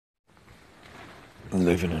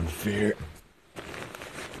living in fear.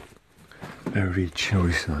 Every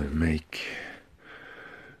choice I make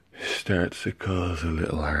starts to cause a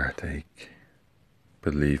little heartache.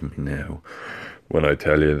 Believe me now, when I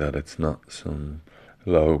tell you that it's not some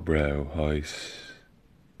lowbrow, high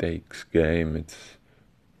stakes game, it's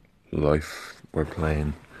life we're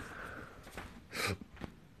playing.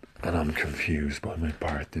 And I'm confused by my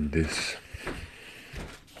part in this.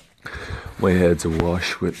 My head's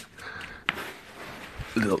awash with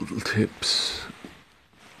little tips,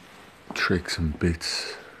 tricks and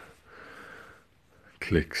bits,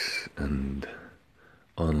 clicks and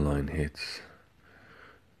online hits.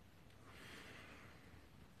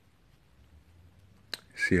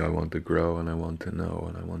 See, I want to grow and I want to know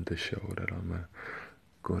and I want to show that I'm a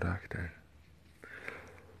good actor.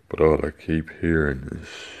 But all I keep hearing is,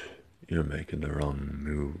 you're making the wrong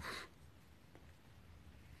move,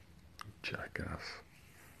 jackass.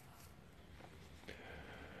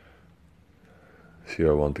 See,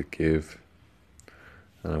 I want to give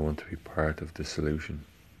and I want to be part of the solution.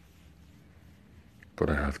 But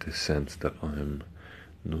I have this sense that I'm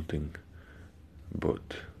nothing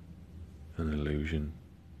but an illusion,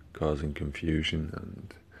 causing confusion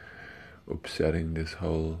and upsetting this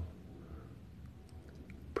whole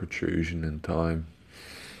protrusion in time.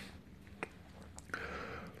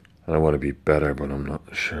 And I want to be better, but I'm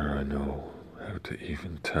not sure I know how to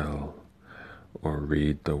even tell or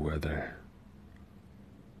read the weather.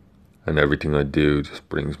 And everything I do just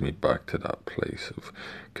brings me back to that place of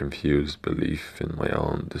confused belief in my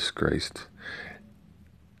own disgraced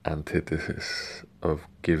antithesis of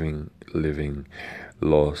giving, living,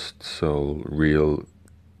 lost soul, real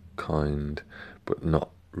kind, but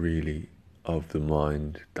not really of the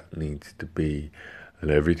mind that needs to be. And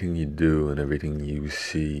everything you do and everything you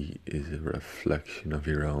see is a reflection of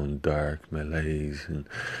your own dark malaise, and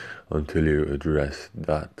until you address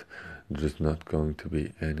that, there's not going to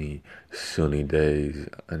be any sunny days,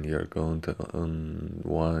 and you're going to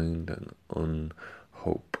unwind and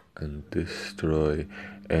unhope and destroy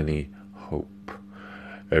any hope.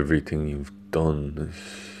 Everything you've done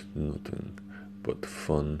is nothing but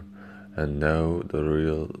fun, and now the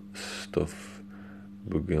real stuff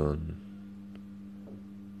begun.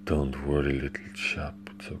 Don't worry, little chap,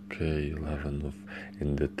 it's okay, you'll have enough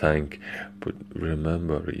in the tank. But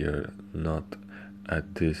remember, you're not a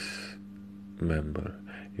dismember,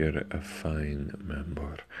 you're a fine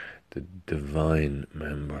member, the divine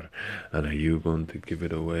member. And are you going to give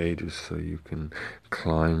it away just so you can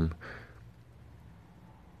climb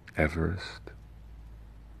Everest?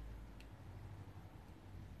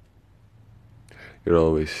 You're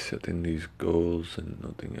always setting these goals and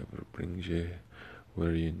nothing ever brings you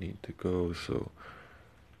where you need to go, so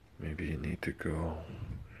maybe you need to go.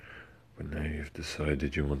 But now you've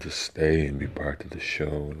decided you want to stay and be part of the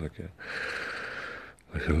show, like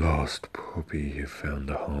a lost puppy who found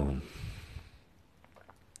a home.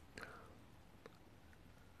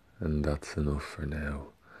 And that's enough for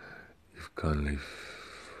now. You've kindly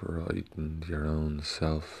frightened your own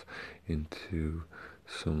self into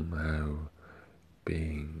somehow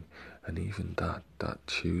being, and even that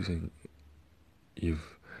choosing,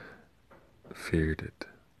 you've feared it.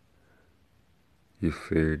 You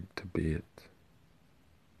feared to be it.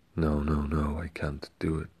 No, I can't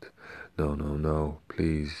do it. No,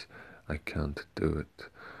 please, I can't do it.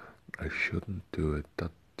 I shouldn't do it.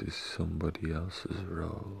 That is somebody else's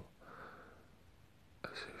role.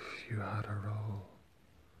 As if you had a role.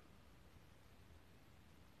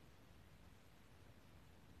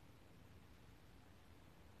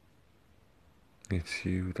 It's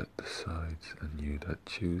you that decides and you that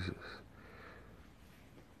chooses.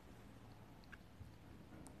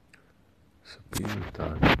 So be with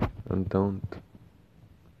that, and don't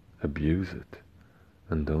abuse it,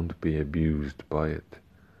 and don't be abused by it.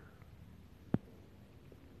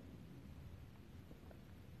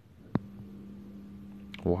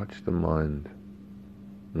 Watch the mind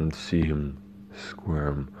and see him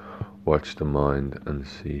squirm. Watch the mind and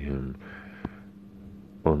see him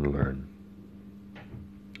unlearn.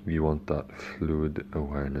 You want that fluid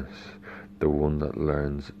awareness, the one that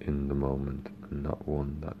learns in the moment and not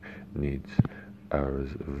one that needs hours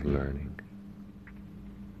of learning.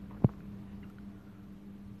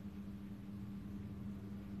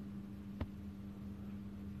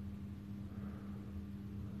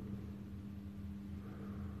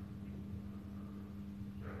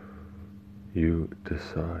 You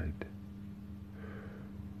decide.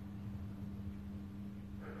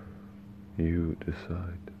 You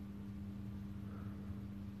decide.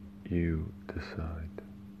 You decide.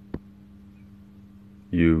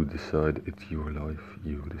 You decide. It's your life.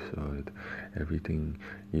 You decide. Everything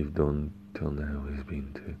you've done till now has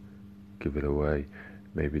been to give it away.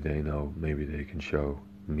 Maybe they know, maybe they can show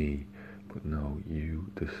me, but no,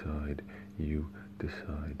 you decide, you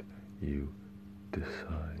decide, you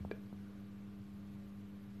decide.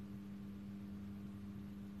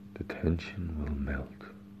 The tension will melt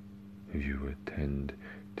if you attend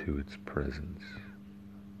to its presence.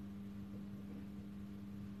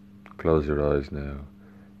 Close your eyes now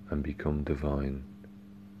and become divine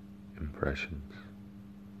impressions.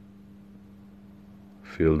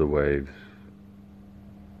 Feel the waves.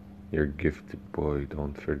 You're gifted, boy,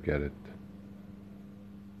 don't forget it.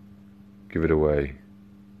 Give it away.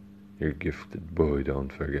 You're gifted, boy,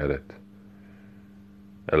 don't forget it.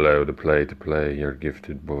 Allow the play to play. You're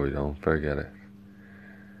gifted, boy, don't forget it.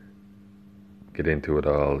 Get into it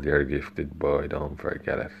all. You're gifted, boy, don't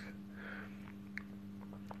forget it.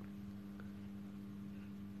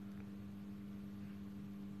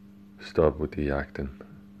 Stop with the acting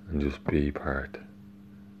and just be part.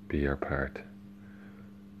 Be your part.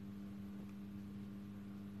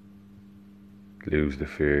 Lose the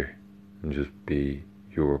fear and just be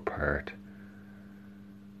your part.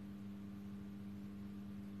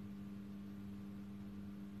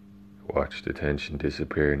 Watch the tension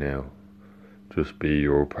disappear now. Just be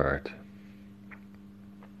your part.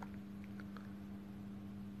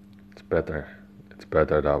 It's better. It's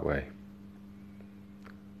better that way.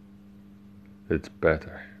 It's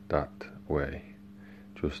better that way.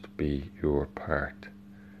 Just be your part.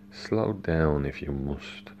 Slow down if you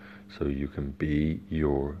must, so you can be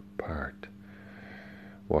your part.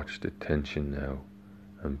 Watch the tension now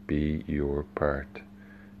and be your part.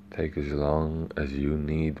 Take as long as you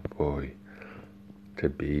need, boy, to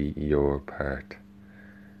be your part.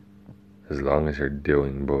 As long as you're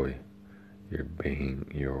doing, boy, you're being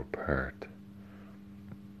your part.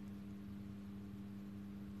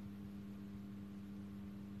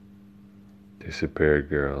 Disappear,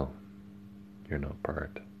 girl. You're not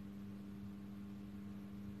part.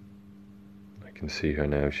 I can see her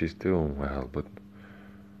now. She's doing well, but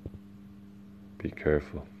be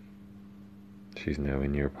careful. She's now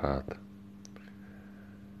in your path.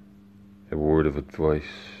 A word of advice,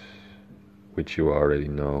 which you already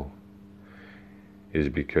know, is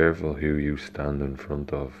be careful who you stand in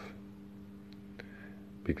front of,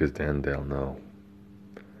 because then they'll know.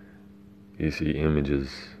 You see, images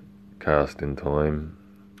cast in time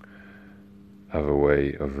have a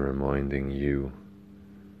way of reminding you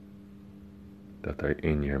that they're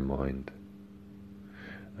in your mind,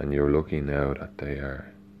 and you're lucky now that they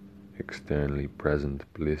are externally present,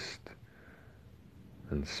 blissed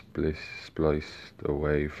and spliced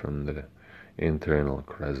away from the internal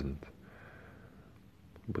present.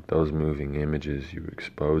 But those moving images you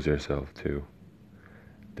expose yourself to,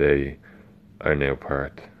 they are now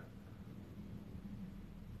part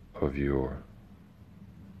of your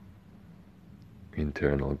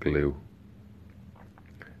internal glue.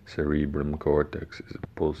 Cerebrum cortex is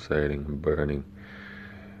pulsating and burning.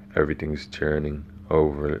 Everything's churning.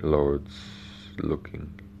 Overlords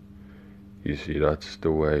looking. You see, that's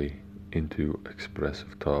the way into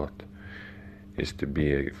expressive thought, is to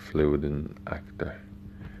be a fluid actor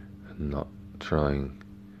and not trying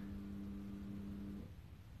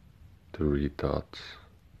to read thoughts.